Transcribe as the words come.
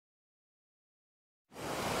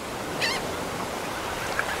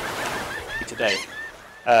today.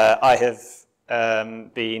 I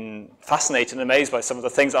have been fascinated and amazed by some of the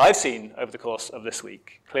things I've seen over the course of this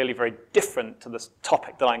week, clearly very different to the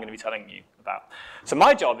topic that I'm going to be telling you about. So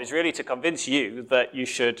my job is really to convince you that you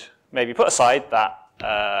should maybe put aside that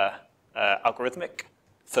algorithmic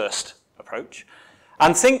first approach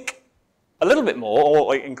and think a little bit more,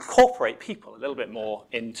 or incorporate people a little bit more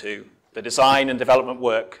into the design and development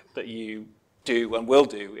work that you do and will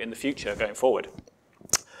do in the future going forward.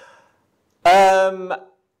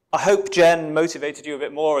 I hope Jen motivated you a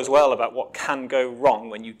bit more as well about what can go wrong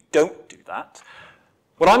when you don't do that.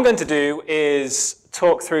 What I'm going to do is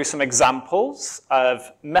talk through some examples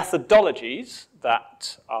of methodologies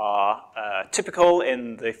that are typical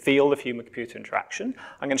in the field of human-computer interaction.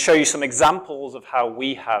 I'm going to show you some examples of how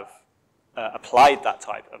we have applied that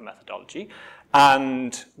type of methodology.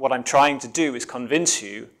 And what I'm trying to do is convince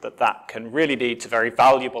you that that can really lead to very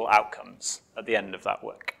valuable outcomes at the end of that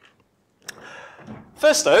work.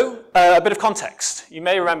 First, though, a bit of context. You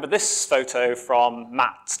may remember this photo from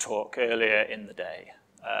Matt's talk earlier in the day.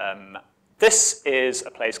 This is a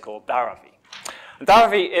place called Dharavi. And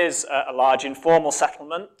Dharavi is a large informal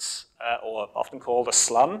settlement, or often called a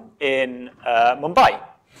slum, in Mumbai.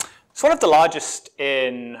 It's one of the largest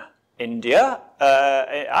in India,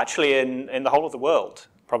 actually in the whole of the world,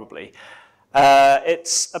 probably.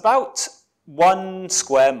 It's about 1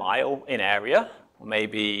 square mile in area, or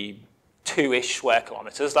maybe 2-ish square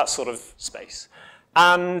kilometers, that sort of space.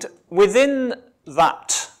 And within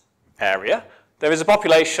that area, there is a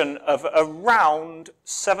population of around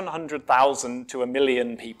 700,000 to 1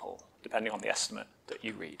 million people, depending on the estimate that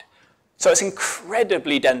you read. So it's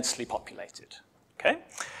incredibly densely populated. Okay?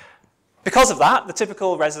 Because of that, the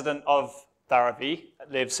typical resident of Dharavi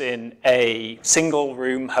lives in a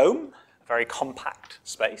single-room home, a very compact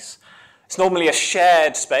space. It's normally a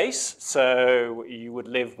shared space, so you would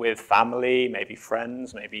live with family, maybe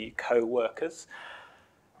friends, maybe co-workers,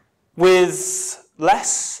 with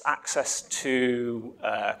less access to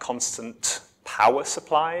constant power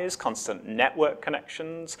supplies, constant network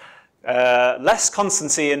connections, less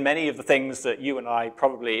constancy in many of the things that you and I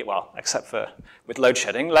probably, well, except for with load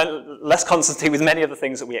shedding, less constancy with many of the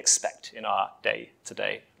things that we expect in our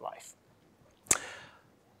day-to-day life.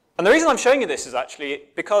 And the reason I'm showing you this is actually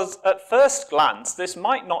because at first glance, this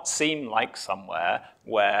might not seem like somewhere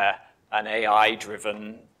where an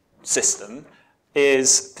AI-driven system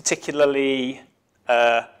is particularly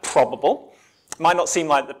probable. It might not seem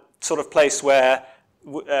like the sort of place where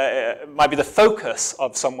it might be the focus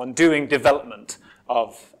of someone doing development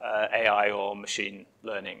of AI or machine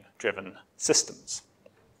learning-driven systems.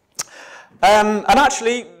 And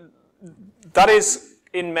actually, that is,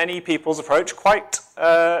 in many people's approach, quite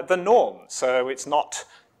the norm. So it's not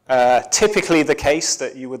typically the case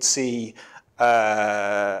that you would see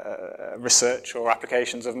research or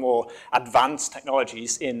applications of more advanced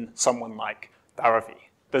technologies in someone like Dharavi.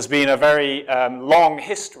 There's been a very long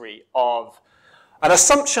history of an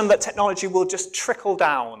assumption that technology will just trickle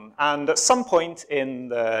down, and at some point in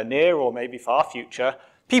the near or maybe far future,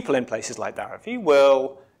 people in places like Dharavi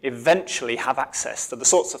will eventually have access to the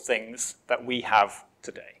sorts of things that we have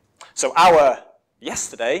today. So our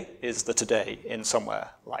yesterday is the today in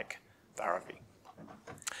somewhere like Dharavi.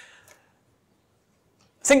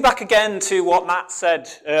 Think back again to what Matt said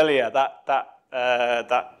earlier,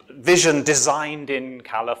 that vision designed in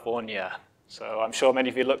California. So I'm sure many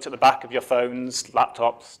of you looked at the back of your phones,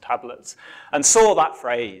 laptops, tablets, and saw that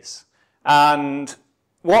phrase. And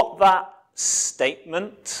what that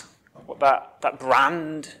statement, what that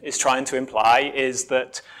brand is trying to imply is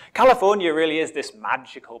that California really is this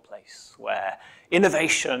magical place where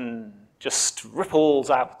innovation just ripples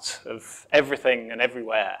out of everything and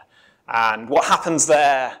everywhere. And what happens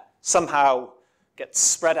there somehow gets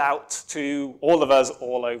spread out to all of us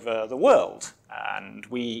all over the world. And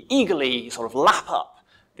we eagerly sort of lap up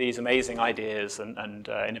these amazing ideas and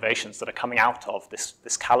innovations that are coming out of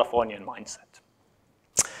this Californian mindset.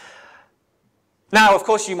 Now, of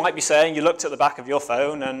course, you might be saying you looked at the back of your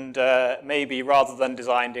phone and maybe rather than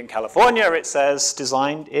designed in California, it says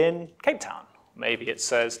designed in Cape Town. Maybe it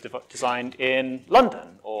says designed in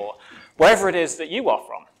London or wherever it is that you are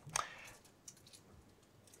from.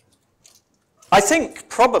 I think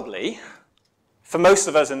probably for most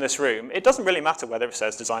of us in this room, it doesn't really matter whether it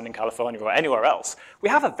says designed in California or anywhere else. We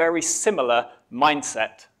have a very similar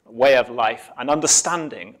mindset, way of life, and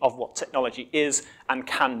understanding of what technology is and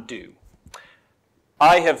can do.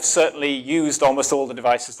 I have certainly used almost all the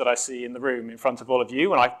devices that I see in the room in front of all of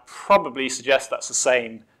you, and I probably suggest that's the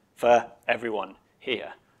same for everyone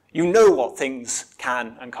here. You know what things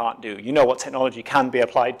can and can't do. You know what technology can be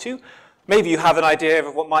applied to. maybe you have an idea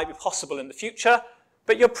of what might be possible in the future,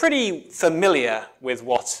 but you're pretty familiar with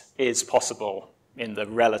what is possible in the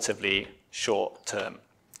relatively short term.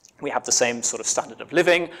 We have the same sort of standard of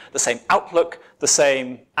living, the same outlook, the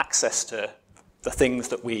same access to the things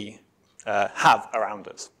that we have around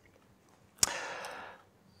us.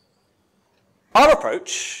 Our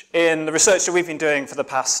approach in the research that we've been doing for the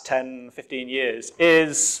past 10, 15 years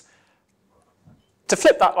is to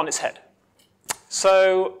flip that on its head.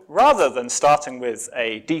 So rather than starting with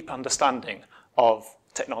a deep understanding of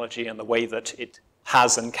technology and the way that it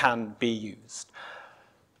has and can be used,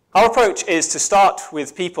 our approach is to start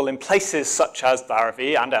with people in places such as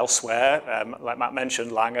Barrowby and elsewhere, like Matt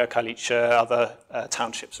mentioned, Langer, Kalisz, other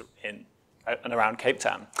townships in and around Cape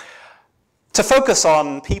Town, to focus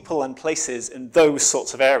on people and places in those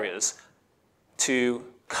sorts of areas to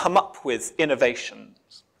come up with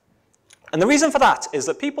innovations. And the reason for that is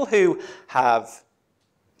that people who have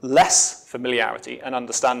less familiarity and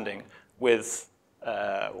understanding with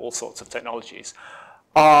all sorts of technologies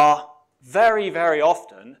are very, very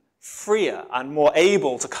often freer and more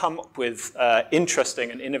able to come up with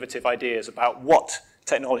interesting and innovative ideas about what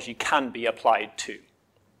technology can be applied to.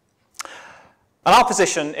 And our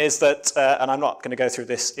position is that, and I'm not going to go through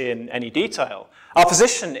this in any detail, our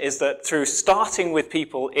position is that through starting with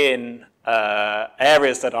people in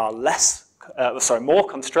areas that are more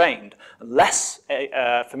constrained, less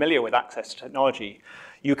familiar with access to technology,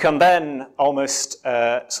 you can then almost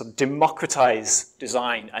sort of democratize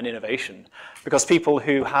design and innovation, because people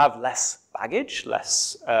who have less baggage,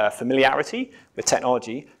 less familiarity with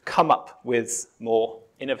technology, come up with more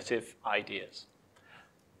innovative ideas.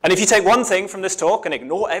 And if you take one thing from this talk and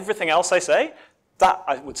ignore everything else I say, that,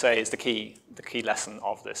 I would say, is the key lesson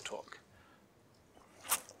of this talk.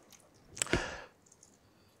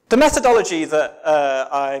 The methodology that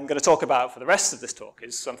I'm going to talk about for the rest of this talk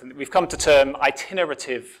is something that we've come to term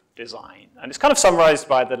itinerative design. And it's kind of summarized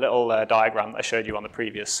by the little diagram that I showed you on the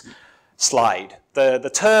previous slide. The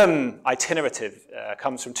term itinerative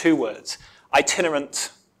comes from two words.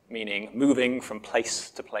 Itinerant, meaning moving from place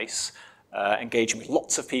to place, engaging with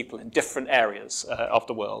lots of people in different areas of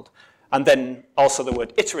the world. And then also the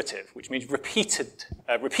word iterative, which means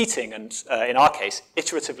repeating and, in our case,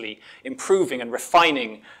 iteratively improving and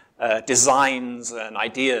refining designs and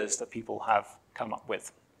ideas that people have come up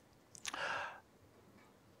with.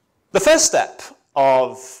 The first step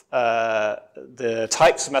of the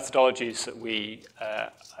types of methodologies that we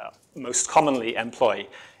most commonly employ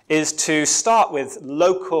is to start with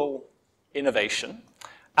local innovation.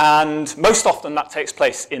 And most often that takes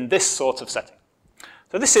place in this sort of setting.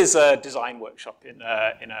 So this is a design workshop in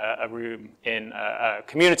a room in a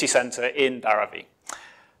community center in Barrowby.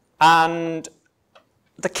 And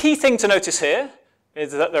the key thing to notice here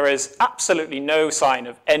is that there is absolutely no sign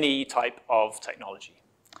of any type of technology.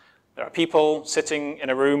 There are people sitting in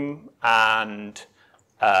a room and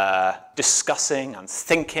discussing and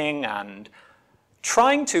thinking and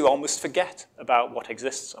trying to almost forget about what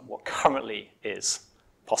exists and what currently is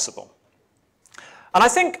possible. And I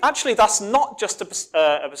think actually that's not just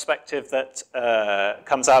a perspective that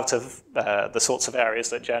comes out of the sorts of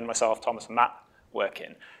areas that Jen, myself, Thomas, and Matt work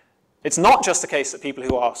in. It's not just the case that people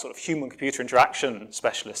who are sort of human-computer interaction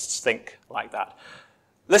specialists think like that.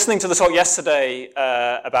 Listening to the talk yesterday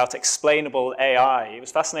about explainable AI, it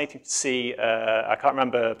was fascinating to see, I can't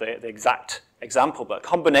remember the exact example, but a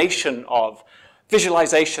combination of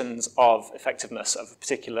visualizations of effectiveness of a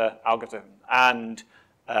particular algorithm. And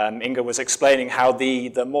Inga was explaining how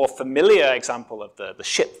the more familiar example of the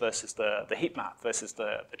ship versus the heat map versus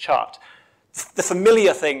the chart, the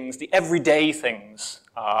familiar things, the everyday things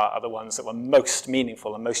are the ones that were most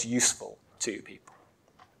meaningful and most useful to people.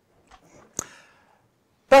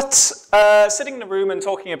 But sitting in a room and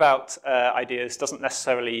talking about ideas doesn't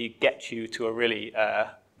necessarily get you to a really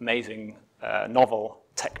amazing, novel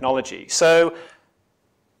technology. So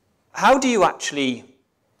how do you actually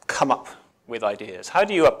come up with ideas? How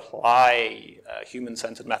do you apply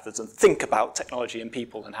human-centered methods and think about technology and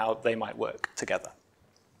people and how they might work together?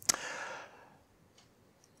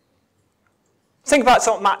 Think about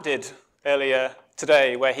what Matt did earlier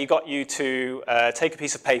today, where he got you to take a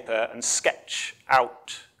piece of paper and sketch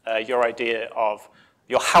out your idea of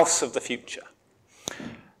your house of the future.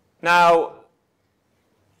 Now,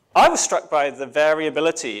 I was struck by the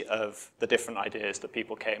variability of the different ideas that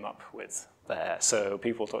people came up with there. So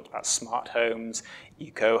people talked about smart homes,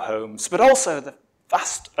 eco homes, but also the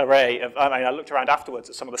vast array of, I looked around afterwards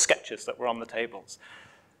at some of the sketches that were on the tables.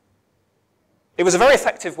 It was a very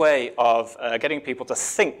effective way of getting people to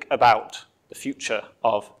think about the future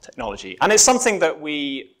of technology. And it's something that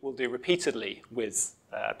we will do repeatedly with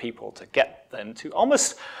people to get them to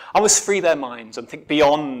almost free their minds and think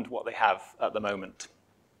beyond what they have at the moment.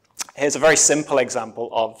 Here's a very simple example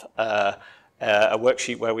of a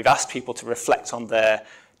worksheet where we've asked people to reflect on their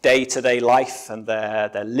day-to-day life and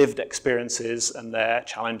their lived experiences and their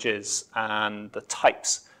challenges and the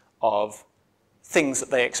types of things that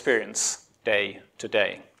they experience day to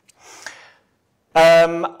day.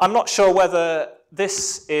 I'm not sure whether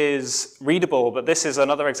this is readable, but this is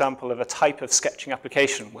another example of a type of sketching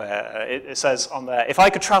application where it says on there, if I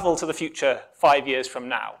could travel to the future 5 years from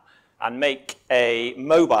now and make a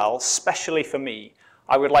mobile specially for me,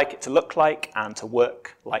 I would like it to look like and to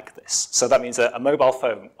work like this. So that means a mobile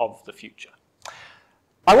phone of the future.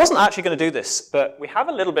 I wasn't actually going to do this, but we have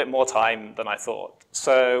a little bit more time than I thought.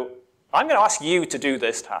 So I'm going to ask you to do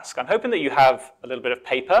this task. I'm hoping that you have a little bit of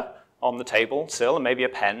paper on the table still, and maybe a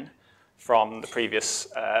pen from the previous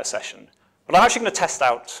session. But I'm actually going to test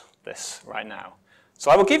out this right now.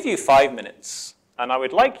 So I will give you 5 minutes, and I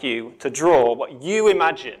would like you to draw what you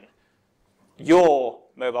imagine your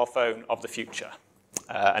mobile phone of the future.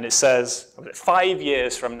 And it says 5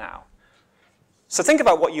 years from now. So think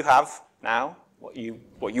about what you have now, what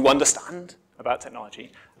you understand about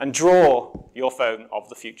technology, and draw your phone of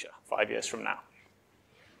the future 5 years from now.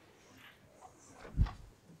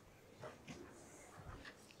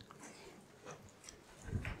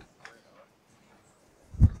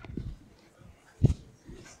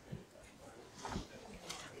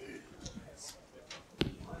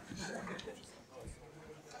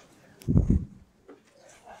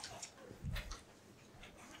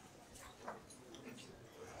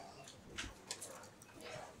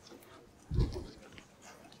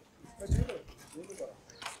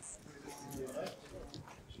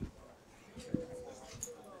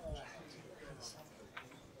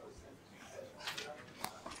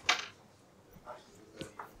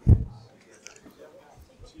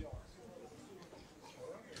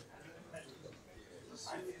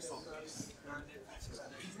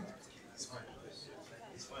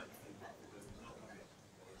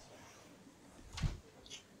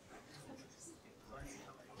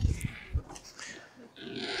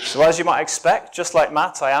 So as you might expect, just like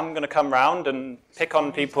Matt, I am going to come round and pick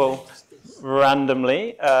on people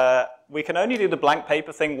randomly. We can only do the blank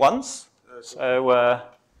paper thing once, so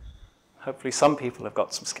hopefully some people have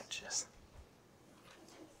got some sketches.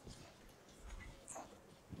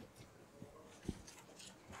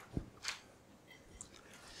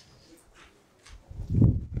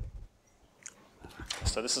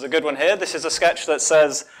 So this is a good one here. This is a sketch that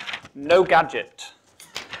says, no gadget.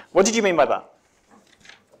 What did you mean by that?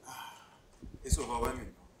 It's overwhelming.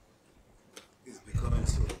 It's becoming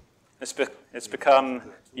so. It's become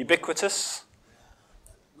ubiquitous?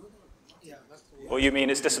 Or you mean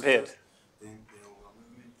it's disappeared? They're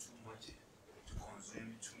overwhelming too much to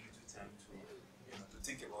consume too little time to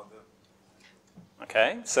think about them.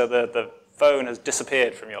 Okay, so the phone has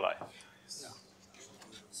disappeared from your life.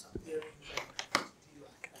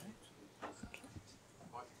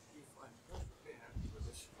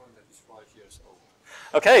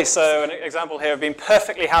 Okay, so an example here of being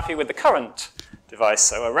perfectly happy with the current device.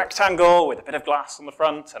 So a rectangle with a bit of glass on the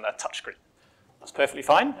front and a touchscreen. That's perfectly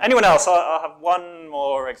fine. Anyone else? I'll have one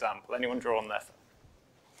more example. Anyone draw on their phone?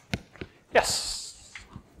 Yes?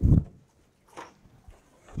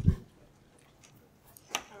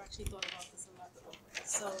 I've actually thought about this a lot.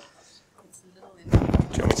 So it's a little enough.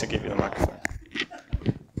 Do you want me to give you the microphone?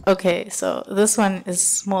 Okay, so this one is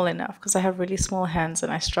small enough because I have really small hands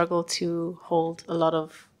and I struggle to hold a lot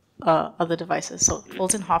of other devices. So it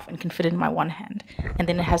folds in half and can fit in my one hand. And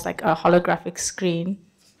then it has like a holographic screen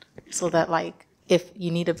so that like if you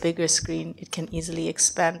need a bigger screen, it can easily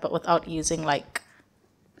expand but without using like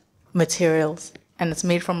materials. And it's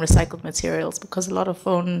made from recycled materials because a lot of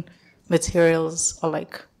phone materials are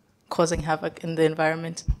like causing havoc in the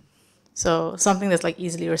environment. So something that's like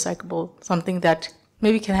easily recyclable, something that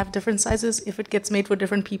maybe can have different sizes if it gets made for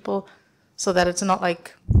different people so that it's not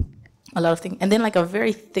like a lot of things. And then like a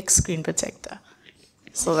very thick screen protector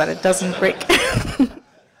so that it doesn't break.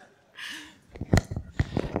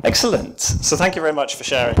 Excellent. So thank you very much for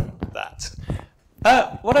sharing that.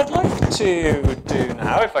 What I'd like to do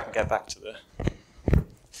now, if I can get back to the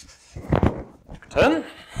turn.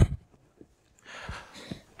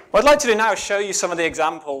 What I'd like to do now is show you some of the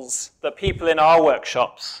examples that people in our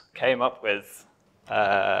workshops came up with.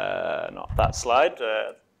 Not that slide,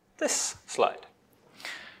 this slide.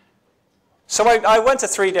 So I went to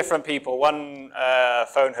 3 different people. One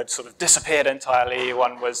phone had sort of disappeared entirely.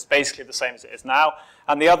 One was basically the same as it is now.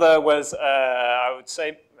 And the other was, I would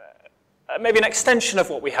say, maybe an extension of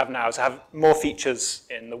what we have now to have more features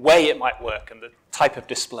in the way it might work and the type of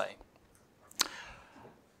display.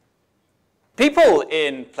 People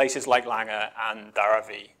in places like Lange and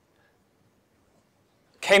Dharavi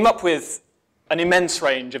came up with an immense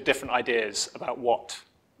range of different ideas about what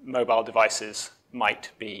mobile devices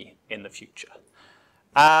might be in the future.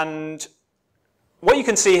 And what you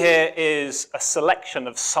can see here is a selection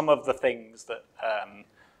of some of the things that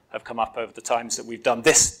have come up over the times that we've done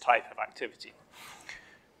this type of activity.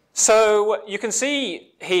 So you can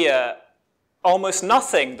see here almost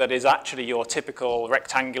nothing that is actually your typical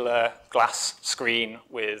rectangular glass screen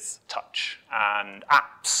with touch and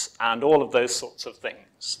apps and all of those sorts of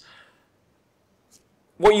things.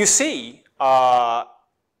 What you see are,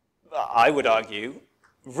 I would argue,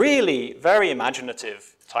 really very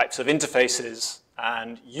imaginative types of interfaces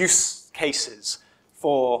and use cases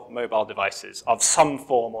for mobile devices of some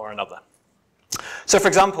form or another. So for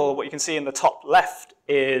example, what you can see in the top left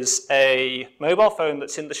is a mobile phone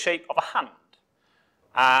that's in the shape of a hand.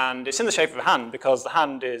 And it's in the shape of a hand because the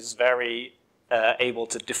hand is very able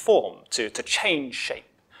to deform, to change shape.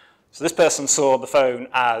 So this person saw the phone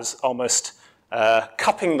as almost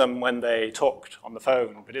cupping them when they talked on the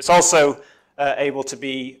phone, but it's also able to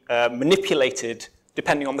be manipulated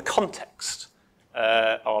depending on the context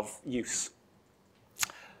of use.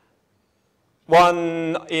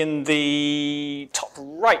 One in the top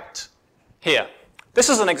right here. This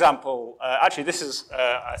is an example, actually this is,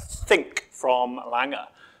 I think, from Lange,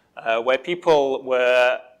 where people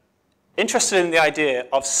were interested in the idea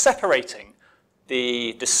of separating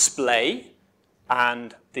the display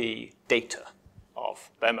and the data of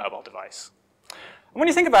their mobile device. And when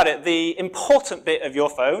you think about it, the important bit of your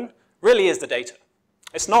phone really is the data.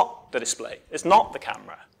 It's not the display, it's not the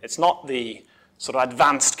camera, it's not the sort of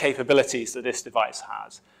advanced capabilities that this device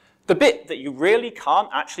has. The bit that you really can't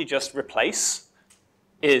actually just replace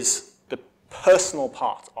is the personal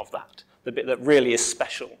part of that, the bit that really is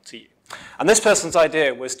special to you. And this person's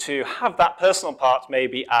idea was to have that personal part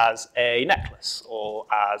maybe as a necklace or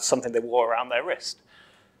as something they wore around their wrist.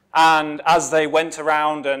 And as they went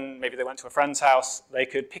around and maybe they went to a friend's house, they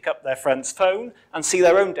could pick up their friend's phone and see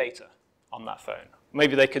their own data on that phone.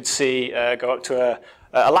 Maybe they could see, go up to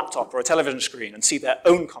a laptop or a television screen and see their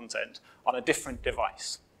own content on a different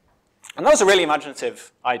device. And that was a really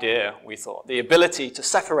imaginative idea, we thought, the ability to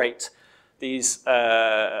separate these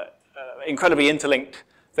incredibly interlinked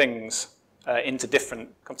things into different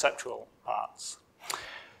conceptual parts.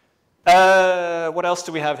 What else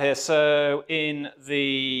do we have here? So in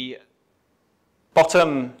the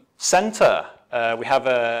bottom center, we have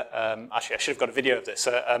actually I should have got a video of this,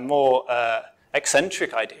 a more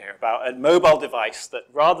eccentric idea about a mobile device that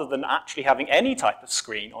rather than actually having any type of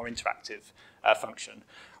screen or interactive function,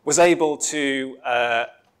 was able to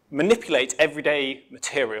manipulate everyday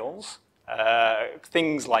materials,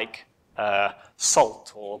 things like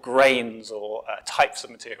salt or grains or types of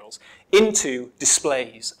materials, into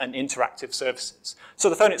displays and interactive surfaces. So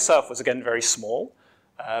the phone itself was again very small,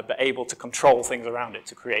 but able to control things around it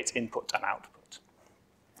to create input and output.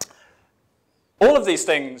 All of these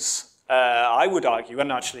things, I would argue,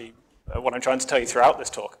 and actually what I'm trying to tell you throughout this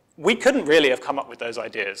talk, we couldn't really have come up with those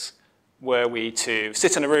ideas were we to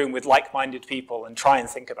sit in a room with like-minded people and try and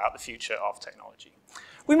think about the future of technology.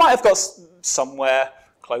 We might have got somewhere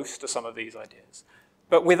close to some of these ideas,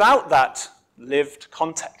 but without that lived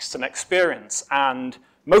context and experience, and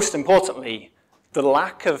most importantly, the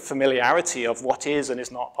lack of familiarity of what is and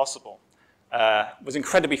is not possible, was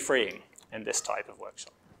incredibly freeing in this type of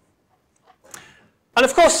workshop. And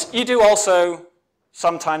of course, you do also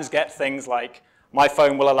sometimes get things like, my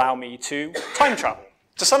phone will allow me to time travel.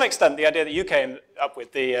 To some extent, the idea that you came up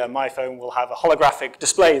with, my phone will have a holographic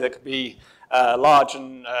display that could be large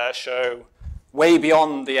and show way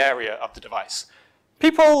beyond the area of the device.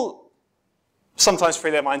 People sometimes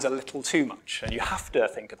free their minds a little too much, and you have to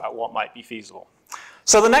think about what might be feasible.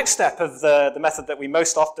 So the next step of the method that we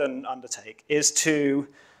most often undertake is to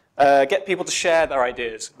get people to share their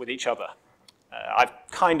ideas with each other. I've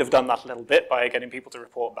kind of done that a little bit by getting people to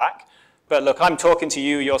report back. But look, I'm talking to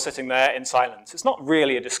you, you're sitting there in silence. It's not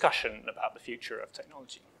really a discussion about the future of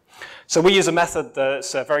technology. So we use a method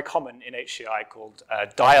that's very common in HCI called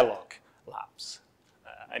dialogue labs.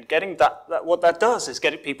 And getting what that does is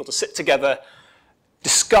getting people to sit together,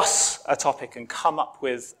 discuss a topic, and come up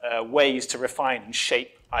with ways to refine and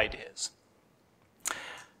shape ideas.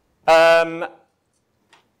 That's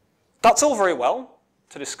all very well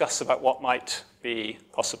to discuss about what might be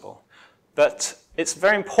possible. But it's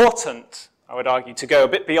very important, I would argue, to go a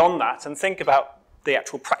bit beyond that and think about the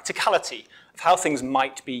actual practicality of how things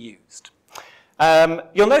might be used.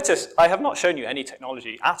 You'll notice I have not shown you any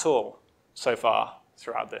technology at all so far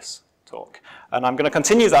throughout this talk. And I'm going to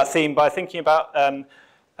continue that theme by thinking about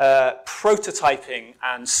prototyping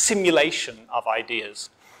and simulation of ideas.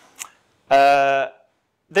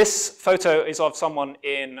 This photo is of someone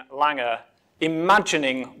in Langer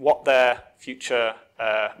imagining what their future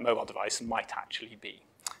mobile device might actually be.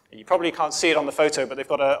 And you probably can't see it on the photo, but they've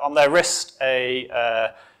got on their wrist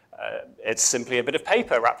it's simply a bit of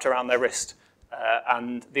paper wrapped around their wrist.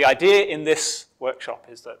 And the idea in this workshop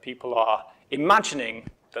is that people are imagining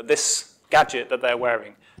that this gadget that they're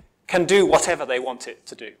wearing can do whatever they want it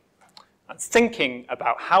to do, and thinking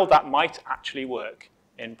about how that might actually work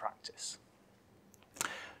in practice.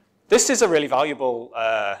 This is a really valuable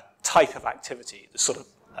type of activity, the sort of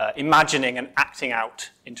imagining and acting out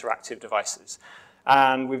interactive devices.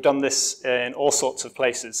 And we've done this in all sorts of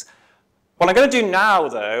places. What I'm going to do now,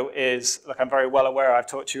 though, is, look, I'm very well aware I've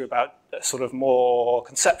talked to you about sort of more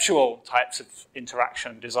conceptual types of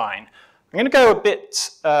interaction design. I'm going to go a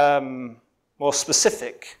bit more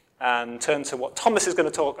specific and turn to what Thomas is going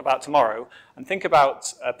to talk about tomorrow and think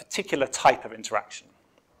about a particular type of interaction.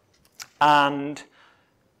 And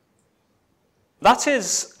that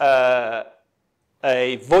is a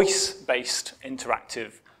voice-based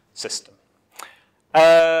interactive system.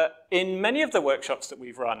 In many of the workshops that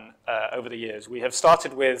we've run over the years, we have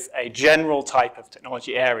started with a general type of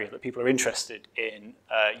technology area that people are interested in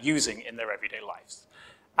using in their everyday lives.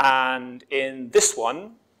 And in this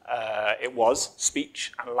one, it was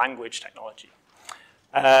speech and language technology.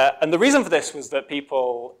 And the reason for this was that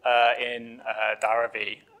people in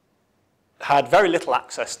Dharavi had very little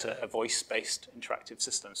access to voice-based interactive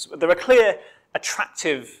systems. But there are clear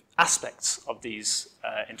attractive aspects of these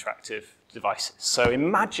interactive devices. So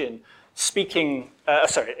imagine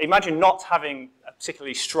imagine not having a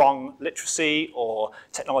particularly strong literacy or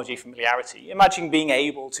technology familiarity. Imagine being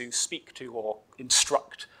able to speak to or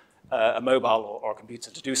instruct a mobile or a computer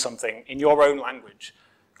to do something in your own language.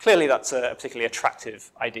 Clearly, that's a particularly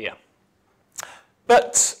attractive idea.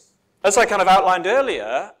 But as I kind of outlined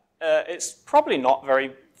earlier, it's probably not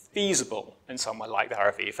very feasible in somewhere like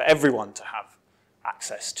Dharavi for everyone to have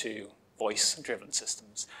access to voice-driven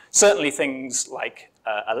systems. Certainly things like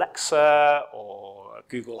Alexa or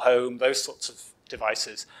Google Home, those sorts of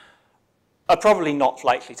devices, are probably not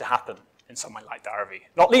likely to happen in somewhere like Dharavi.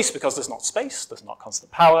 Not least because there's not space, there's not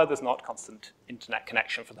constant power, there's not constant internet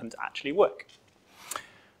connection for them to actually work.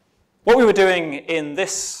 What we were doing in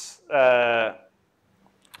this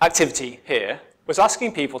activity here was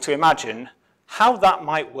asking people to imagine how that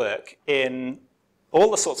might work in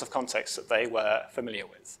all the sorts of contexts that they were familiar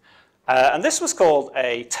with. And this was called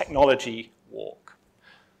a technology walk.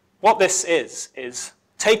 What this is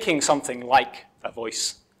taking something like a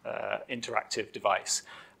voice interactive device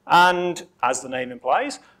and, as the name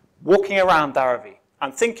implies, walking around Dharavi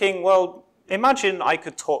and thinking, well, imagine I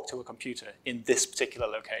could talk to a computer in this particular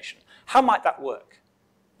location. How might that work?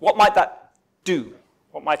 What might that do?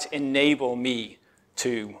 What might it enable me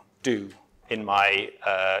to do in my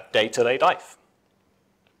day-to-day life?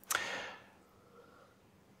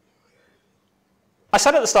 I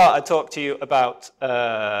said at the start I'd talk to you about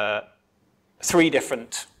 3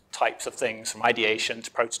 different types of things, from ideation to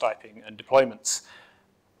prototyping and deployments.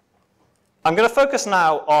 I'm going to focus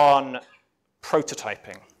now on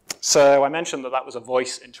prototyping. So I mentioned that that was a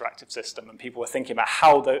voice interactive system, and people were thinking about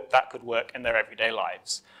how that could work in their everyday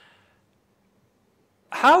lives.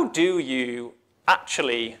 How do you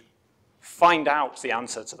actually find out the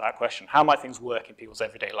answer to that question? How might things work in people's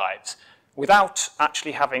everyday lives without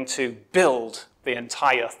actually having to build the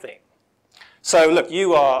entire thing? So look,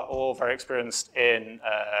 you are all very experienced in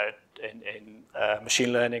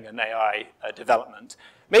machine learning and AI development.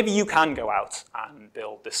 Maybe you can go out and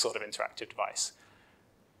build this sort of interactive device.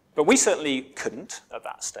 But we certainly couldn't at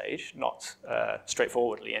that stage, not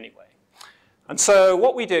straightforwardly anyway. And so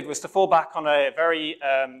what we did was to fall back on a very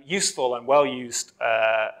useful and well-used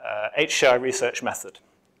HCI research method.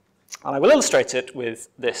 And I will illustrate it with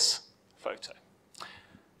this photo.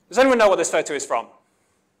 Does anyone know what this photo is from?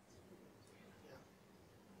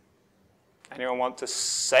 Anyone want to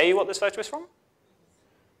say what this photo is from?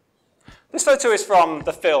 This photo is from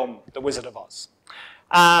the film The Wizard of Oz.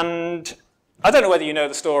 And I don't know whether you know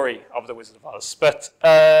the story of The Wizard of Oz, but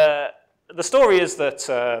the story is that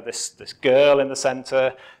this girl in the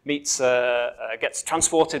center gets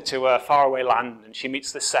transported to a faraway land, and she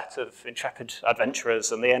meets this set of intrepid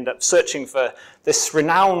adventurers, and they end up searching for this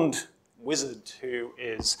renowned wizard who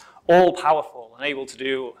is all-powerful and able to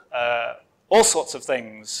do all sorts of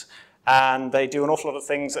things. And they do an awful lot of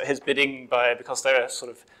things at his bidding because they're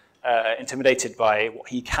sort of intimidated by what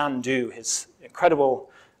he can do, his incredible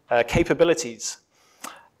capabilities.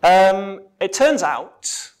 It turns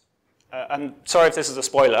out and sorry if this is a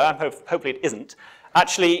spoiler, hopefully it isn't,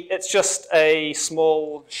 actually it's just a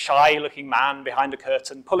small, shy-looking man behind a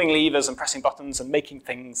curtain, pulling levers and pressing buttons and making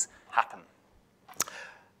things happen.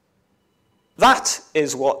 That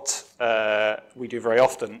is what we do very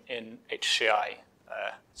often in HCI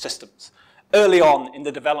systems. Early on in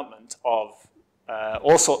the development of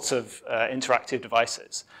all sorts of interactive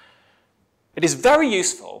devices, it is very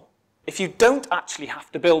useful if you don't actually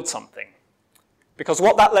have to build something, because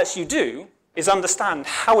what that lets you do is understand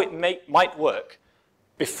how it might work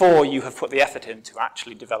before you have put the effort in to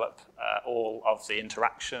actually develop all of the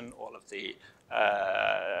interaction, all of the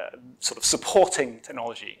sort of supporting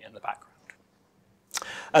technology in the background.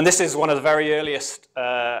 And this is one of the very earliest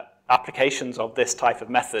applications of this type of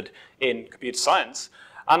method in computer science.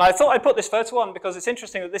 And I thought I'd put this photo on because it's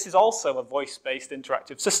interesting that this is also a voice-based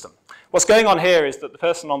interactive system. What's going on here is that the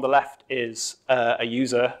person on the left is a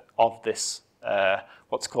user of this,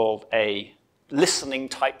 what's called a listening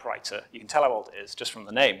typewriter. You can tell how old it is just from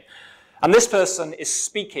the name. And this person is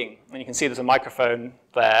speaking, and you can see there's a microphone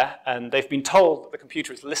there, and they've been told that the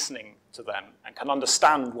computer is listening to them and can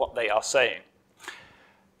understand what they are saying.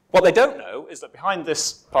 What they don't know is that behind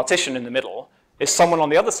this partition in the middle is someone on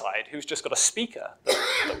the other side who's just got a speaker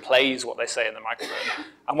that plays what they say in the microphone.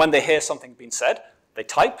 And when they hear something being said, they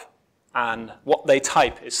type, and what they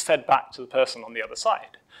type is fed back to the person on the other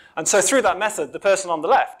side. And so through that method, the person on the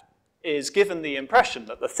left is given the impression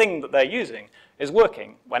that the thing that they're using is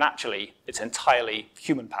working when actually it's entirely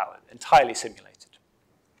human-powered, entirely simulated.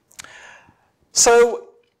 So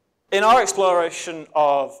in our exploration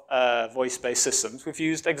of voice-based systems, we've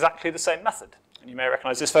used exactly the same method. And you may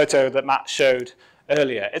recognize this photo that Matt showed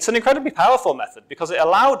earlier. It's an incredibly powerful method because it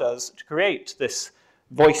allowed us to create this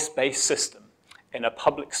voice-based system in a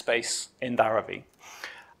public space in Dharavi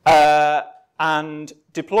and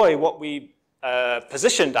deploy what we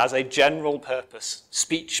positioned as a general-purpose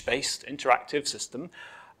speech-based interactive system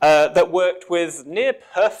that worked with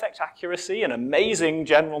near-perfect accuracy and amazing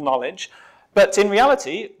general knowledge, but in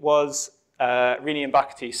reality was Rini and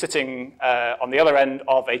Bhakti sitting on the other end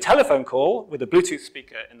of a telephone call with a Bluetooth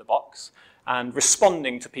speaker in the box and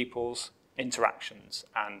responding to people's interactions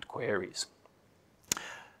and queries.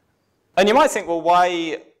 And you might think, well,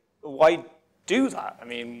 why do that? I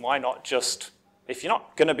mean, why not just, if you're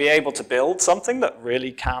not going to be able to build something that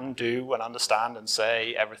really can do and understand and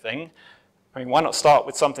say everything, I mean, why not start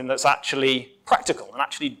with something that's actually practical and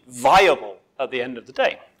actually viable at the end of the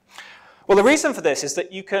day? Well, the reason for this is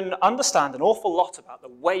that you can understand an awful lot about the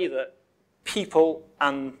way that people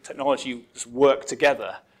and technology work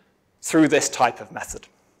together through this type of method.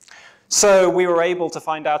 So we were able to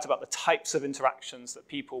find out about the types of interactions that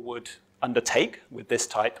people would undertake with this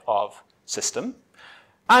type of system.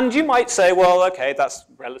 And you might say, well, okay, that's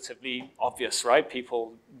relatively obvious, right?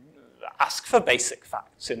 People ask for basic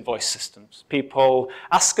facts in voice systems. People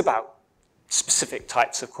ask about specific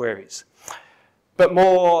types of queries. But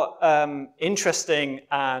more interesting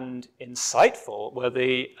and insightful were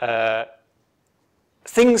the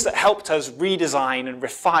things that helped us redesign and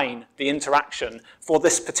refine the interaction for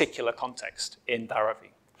this particular context in Dharavi.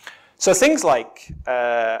 So things like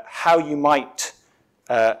how you might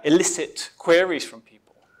elicit queries from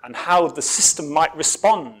people and how the system might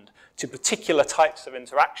respond to particular types of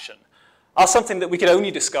interaction are something that we could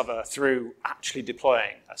only discover through actually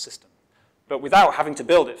deploying a system. But without having to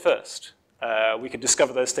build it first, we could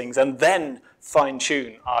discover those things and then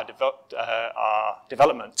fine-tune our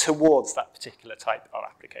development towards that particular type of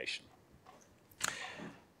application.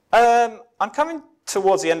 I'm coming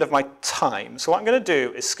towards the end of my time, so what I'm going to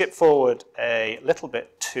do is skip forward a little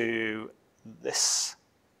bit to this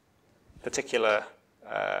particular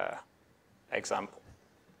example.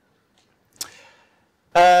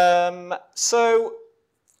 So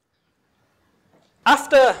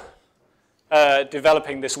after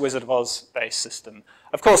developing this Wizard of Oz-based system,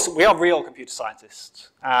 of course, we are real computer scientists,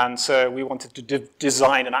 and so we wanted to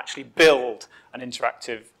design and actually build an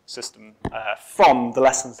interactive system from the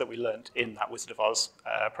lessons that we learned in that Wizard of Oz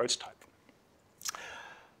prototype.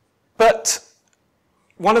 But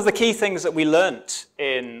one of the key things that we learned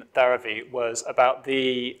in Dharavi was about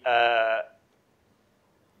the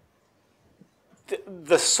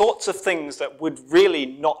sorts of things that would really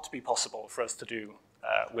not be possible for us to do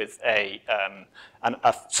with a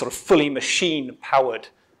sort of fully machine-powered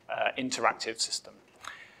interactive system.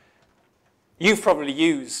 You've probably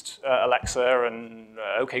used Alexa and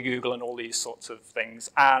OK Google and all these sorts of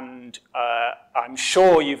things, and I'm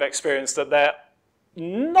sure you've experienced that they're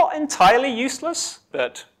not entirely useless,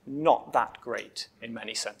 but not that great in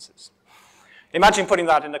many senses. Imagine putting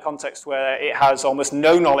that in a context where it has almost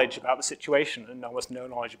no knowledge about the situation and almost no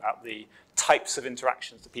knowledge about the types of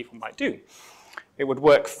interactions that people might do. It would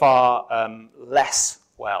work far less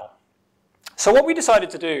well. So what we decided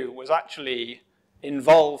to do was actually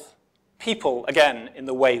involve people, again, in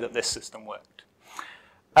the way that this system worked.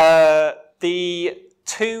 The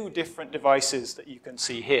two different devices that you can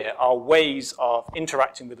see here are ways of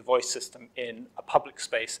interacting with the voice system in a public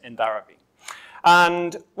space in Dharavi.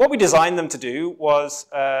 And what we designed them to do was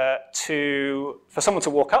for someone to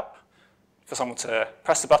walk up, for someone to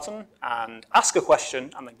press the button and ask a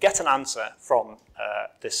question and then get an answer from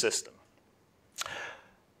this system.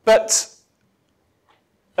 But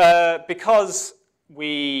because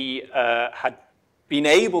we had been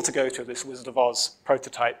able to go through this Wizard of Oz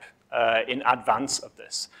prototype in advance of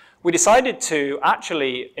this, we decided to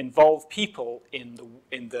actually involve people in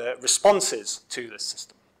the responses to this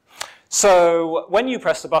system. So when you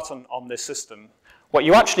press the button on this system, what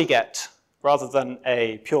you actually get, rather than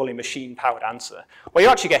a purely machine-powered answer, what you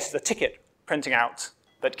actually get is a ticket printing out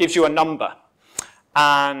that gives you a number.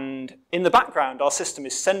 And in the background, our system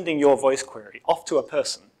is sending your voice query off to a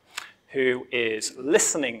person who is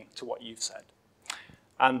listening to what you've said.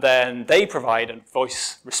 And then they provide a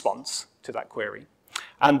voice response to that query.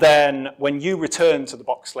 And then when you return to the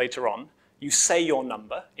box later on, you say your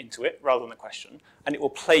number into it rather than a question, and it will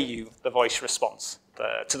play you the voice response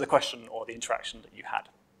to the question or the interaction that you had.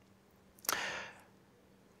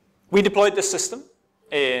 We deployed this system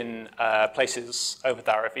in places over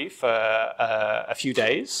Dharavi for a few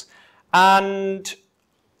days, and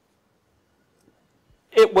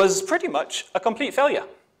it was pretty much a complete failure.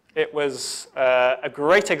 It was a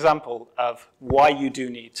great example of why you do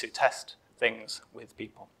need to test things with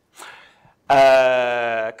people.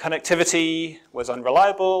 Connectivity was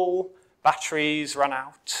unreliable, batteries ran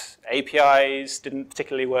out, APIs didn't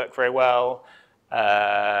particularly work very well,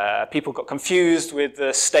 people got confused with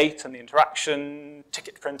the state and the interaction,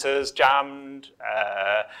 ticket printers jammed,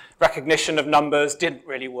 recognition of numbers didn't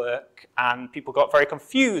really work, and people got very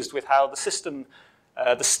confused with how the system,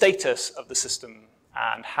 the status of the system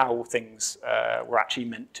and how things were actually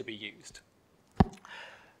meant to be used.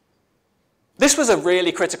 This was a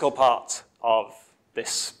really critical part of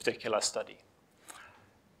this particular study.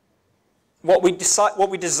 What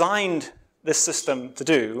we designed this system to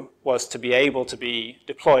do was to be able to be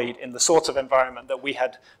deployed in the sort of environment that we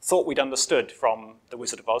had thought we'd understood from the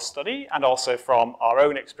Wizard of Oz study and also from our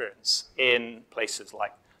own experience in places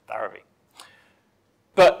like Dharavi.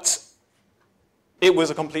 But it was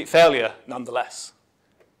a complete failure nonetheless.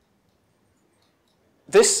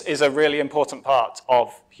 This is a really important part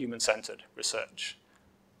of human-centered research.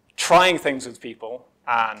 Trying things with people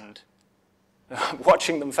and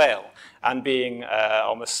watching them fail and being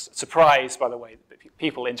almost surprised by the way that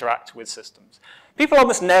people interact with systems. People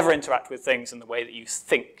almost never interact with things in the way that you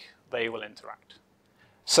think they will interact.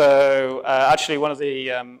 So actually one of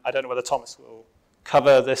the, I don't know whether Thomas will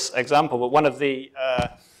cover this example, but one of the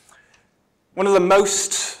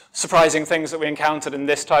most surprising things that we encountered in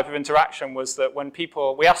this type of interaction was that when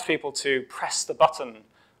we asked people to press the button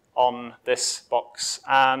on this box,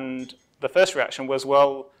 and the first reaction was,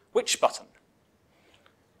 well, which button?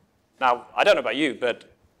 Now, I don't know about you,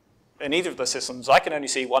 but in either of the systems, I can only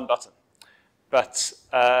see one button. But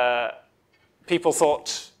people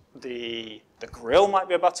thought the grill might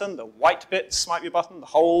be a button, the white bits might be a button, the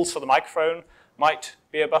holes for the microphone might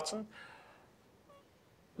be a button.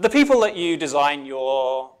 The people that you design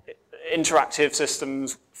your interactive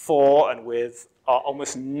systems for and with are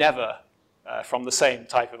almost never from the same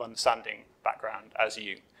type of understanding background as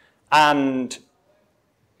you, and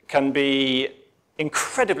can be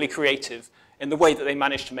incredibly creative in the way that they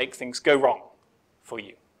manage to make things go wrong for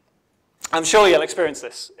you. I'm sure you'll experience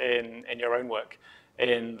this in your own work,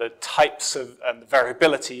 in the types of the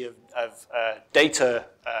variability of data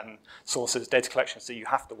sources, data collections that you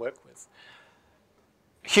have to work with.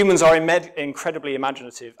 Humans are incredibly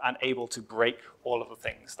imaginative and able to break all of the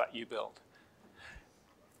things that you build.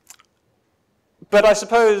 But I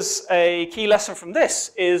suppose a key lesson from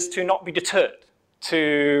this is to not be deterred,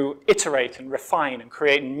 to iterate and refine and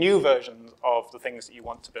create new versions of the things that you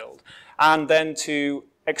want to build, and then to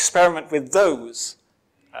experiment with those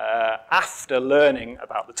after learning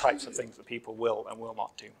about the types of things that people will and will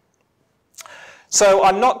not do. So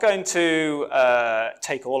I'm not going to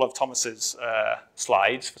take all of Thomas's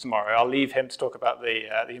slides for tomorrow. I'll leave him to talk about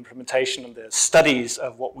the implementation and the studies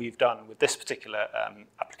of what we've done with this particular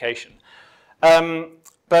application.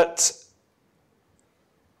 But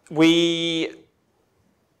we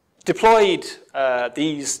deployed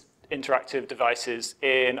these interactive devices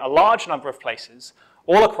in a large number of places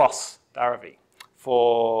all across Dharavi.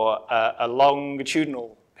 for a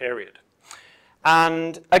longitudinal period.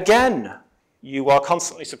 And again, you are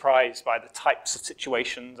constantly surprised by the types of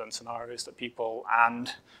situations and scenarios that people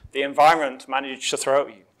and the environment manage to throw at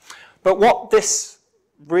you. But what this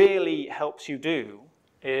really helps you do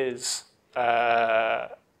is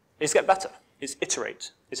get better, is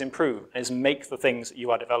iterate, is improve, is make the things that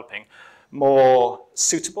you are developing more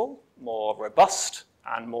suitable, more robust,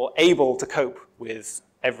 and more able to cope with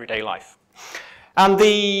everyday life. And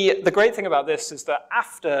the great thing about this is that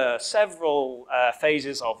after several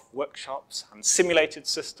phases of workshops and simulated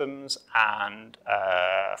systems and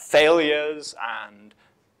failures and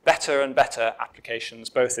better applications,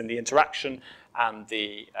 both in the interaction and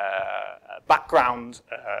the background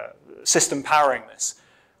system powering this,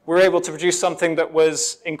 we're able to produce something that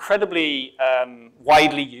was incredibly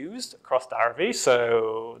widely used across Daravi.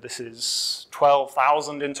 So this is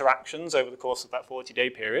 12,000 interactions over the course of that 40-day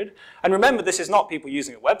period. And remember, this is not people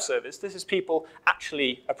using a web service. This is people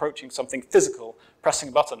actually approaching something physical, pressing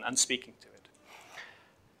a button and speaking to it.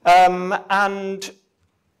 And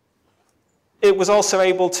it was also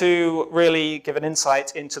able to really give an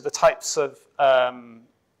insight into the types of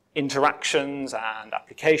interactions and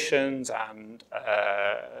applications and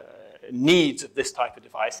needs of this type of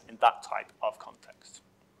device in that type of context.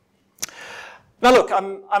 Now look,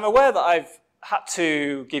 I'm aware that I've had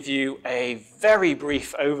to give you a very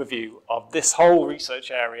brief overview of this whole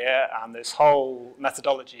research area and this whole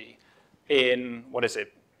methodology in,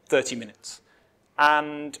 30 minutes.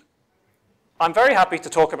 And I'm very happy to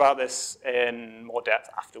talk about this in more depth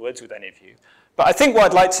afterwards with any of you. But I think what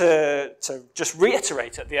I'd like to just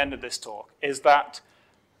reiterate at the end of this talk is that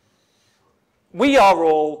we are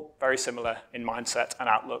all very similar in mindset and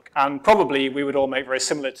outlook, and probably we would all make very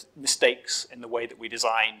similar mistakes in the way that we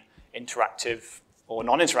design interactive or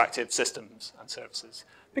non-interactive systems and services,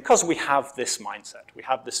 because we have this mindset, we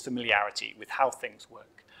have this familiarity with how things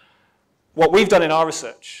work. What we've done in our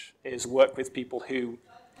research is work with people who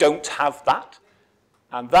don't have that,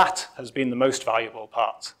 and that has been the most valuable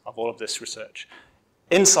part of all of this research.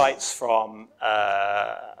 Insights from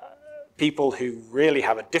people who really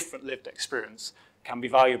have a different lived experience can be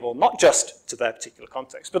valuable, not just to their particular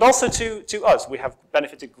context, but also to us. We have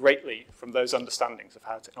benefited greatly from those understandings of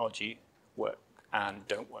how technology work and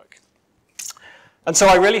don't work. And so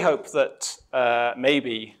I really hope that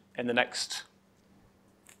maybe in the next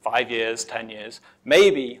 5 years, 10 years,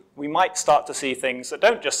 maybe we might start to see things that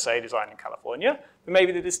don't just say design in California, but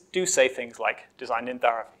maybe they just do say things like designed in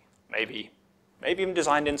Daravi, maybe even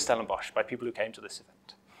designed in Stellenbosch by people who came to this event.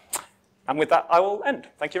 And with that, I will end.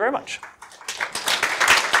 Thank you very much.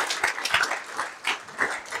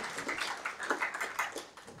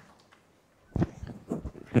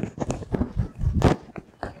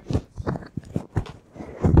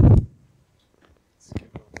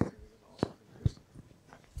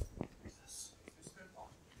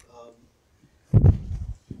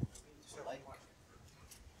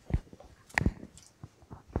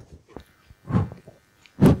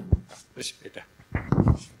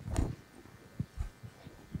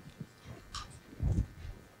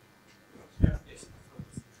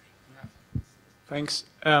 Thanks.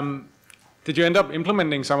 Did you end up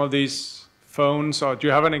implementing some of these phones, or do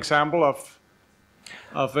you have an example of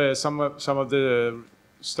some of the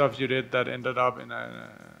stuff you did that ended up in an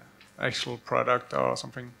actual product or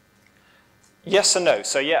something? Yes and no.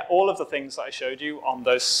 So yeah, all of the things that I showed you on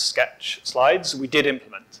those sketch slides, we did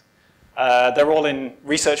implement. They're all in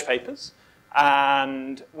research papers,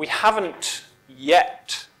 and we haven't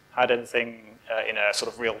yet had anything in a sort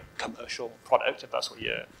of real commercial product, if that's what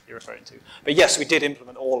you're referring to. But yes, we did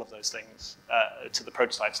implement all of those things to the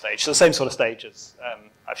prototype stage, so the same sort of stage as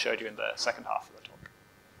I've showed you in the second half of the talk.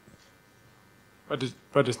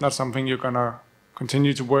 But it's not something you're gonna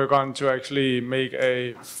continue to work on to actually make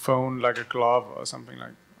a phone like a glove or something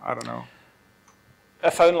like, I don't know.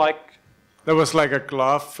 A phone like? There was like a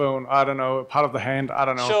glove phone, I don't know, part of the hand, I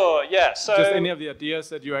don't know. Sure, yeah. So just any of the ideas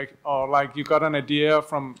that you, or like you got an idea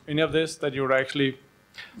from any of this that you would actually.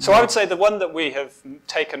 So I would say the one that we have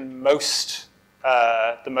taken most,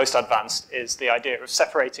 the most advanced is the idea of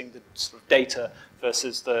separating the sort of data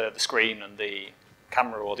versus the screen and the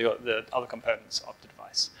camera or the other components of the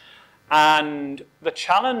device. And the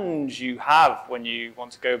challenge you have when you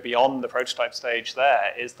want to go beyond the prototype stage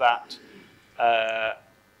there is that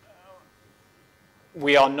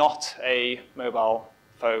we are not a mobile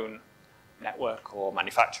phone network or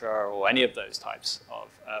manufacturer or any of those types of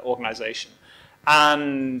organization.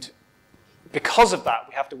 And because of that,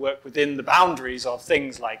 we have to work within the boundaries of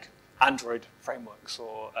things like Android frameworks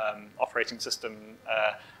or operating system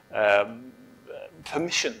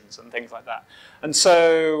permissions and things like that. And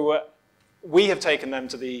so we have taken them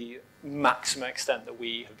to the maximum extent that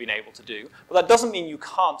we have been able to do. But that doesn't mean you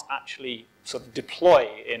can't actually sort of deploy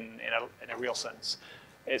in a real sense.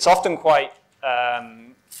 It's often quite,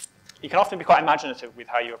 you can often be quite imaginative with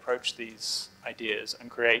how you approach these ideas and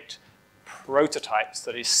create prototypes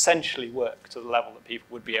that essentially work to the level that people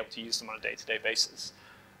would be able to use them on a day-to-day basis.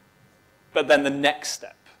 But then the next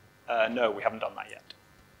step, no, we haven't done that yet.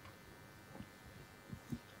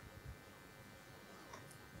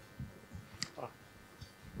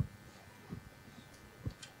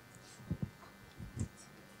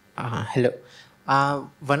 Hello.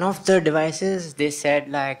 One of the devices, they said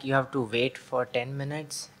like you have to wait for 10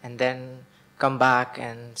 minutes and then come back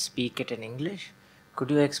and speak it in English.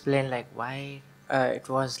 Could you explain like why it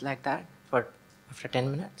was like that for after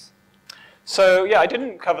 10 minutes? So yeah, I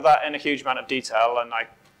didn't cover that in a huge amount of detail, and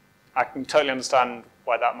I can totally understand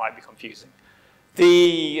why that might be confusing.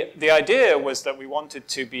 The idea was that we wanted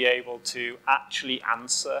to be able to actually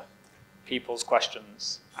answer people's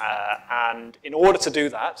questions. And in order to do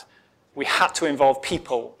that, we had to involve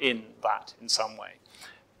people in that in some way.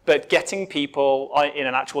 But getting people in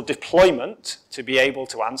an actual deployment to be able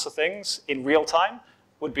to answer things in real time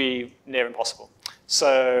would be near impossible.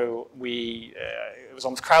 So it was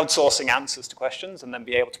almost crowdsourcing answers to questions and then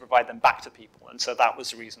be able to provide them back to people. And so that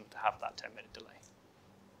was the reason to have that 10-minute delay.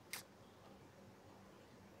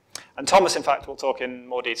 And Thomas, in fact, will talk in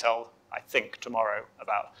more detail, I think, tomorrow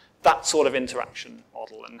about that sort of interaction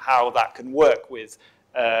model and how that can work with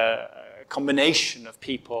a combination of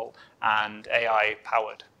people and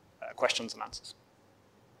AI-powered questions and answers.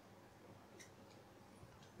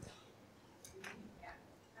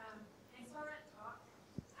 Thanks for that talk.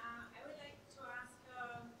 I would like to ask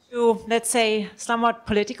you, let's say, somewhat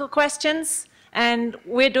political questions, and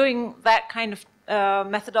we're doing that kind of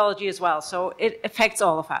methodology as well, so it affects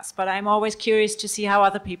all of us, but I'm always curious to see how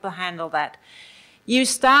other people handle that. You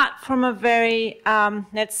start from a very,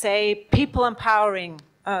 let's say, people-empowering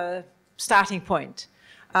starting point.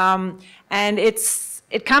 And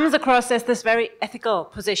it comes across as this very ethical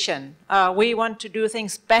position. We want to do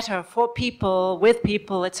things better for people, with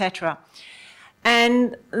people, etc.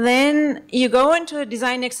 And then you go into a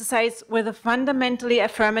design exercise with a fundamentally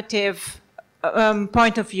affirmative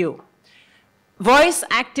point of view.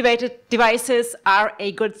 Voice-activated devices are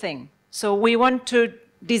a good thing. So we want to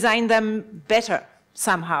design them better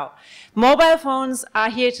somehow. Mobile phones are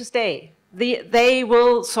here to stay. They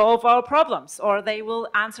will solve our problems, or they will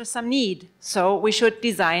answer some need. So we should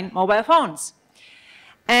design mobile phones.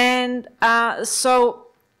 And so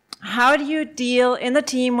how do you deal in the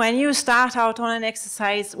team when you start out on an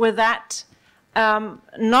exercise with that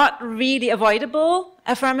not really avoidable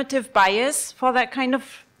affirmative bias for that kind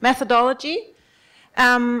of methodology?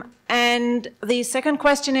 And the second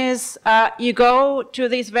question is, you go to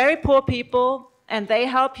these very poor people and they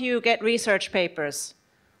help you get research papers.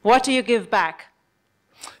 What do you give back?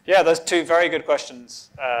 Yeah, those two very good questions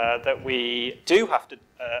that we do have to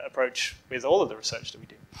approach with all of the research that we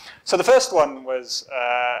do. So the first one was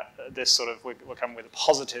this sort of, we're coming with a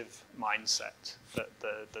positive mindset, that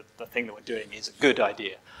the thing that we're doing is a good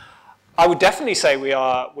idea. I would definitely say we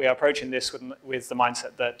are approaching this with the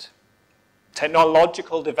mindset that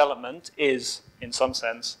technological development is, in some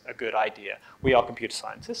sense, a good idea. We are computer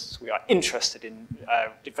scientists. We are interested in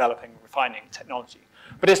developing and refining technology.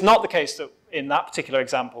 But it's not the case that in that particular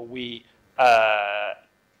example we are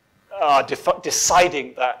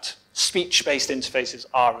deciding that speech-based interfaces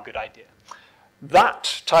are a good idea.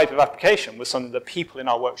 That type of application was something that people in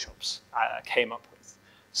our workshops came up with.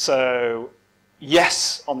 So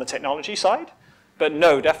yes, on the technology side, but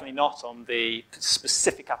no, definitely not on the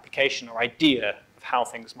specific application or idea of how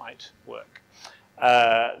things might work.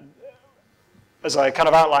 As I kind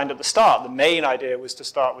of outlined at the start, the main idea was to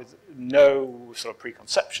start with no sort of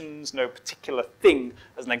preconceptions, no particular thing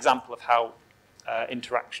as an example of how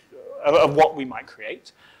interaction, of what we might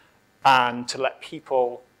create, and to let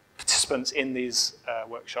people, participants in these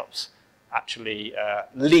workshops, actually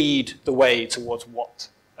lead the way towards what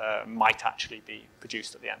might actually be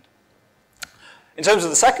produced at the end. In terms of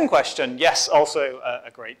the second question, yes, also a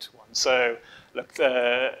great one. So look,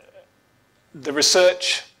 the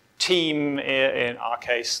research team, in our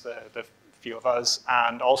case, the few of us,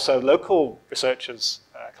 and also local researchers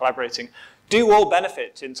collaborating, do all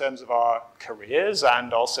benefit in terms of our careers,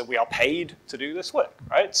 and also we are paid to do this work,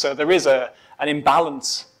 right? So there is an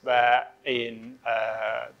imbalance there in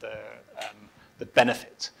the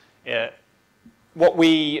benefit. The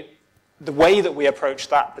way that we approach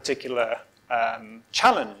that particular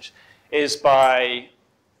challenge is by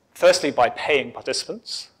firstly, by paying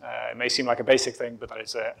participants. It may seem like a basic thing, but that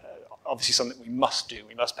is obviously something we must do.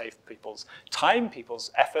 We must pay for people's time,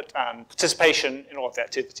 people's effort, and participation in all of the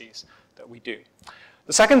activities that we do.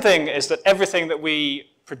 The second thing is that everything that we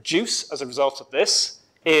produce as a result of this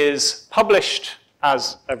is published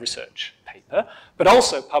as a research paper, but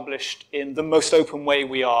also published in the most open way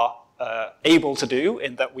we are able to do,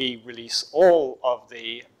 in that we release all of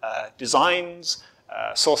the designs,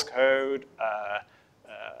 source code,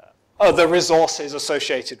 other resources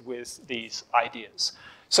associated with these ideas.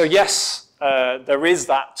 So yes, there is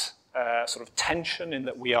that sort of tension in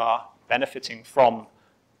that we are benefiting from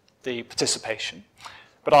the participation.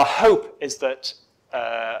 But our hope is that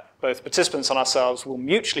both participants and ourselves will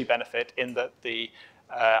mutually benefit in that the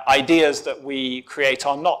ideas that we create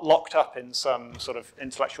are not locked up in some sort of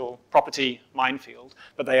intellectual property minefield,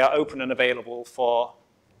 but they are open and available for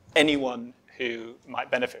anyone who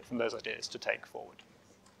might benefit from those ideas to take forward.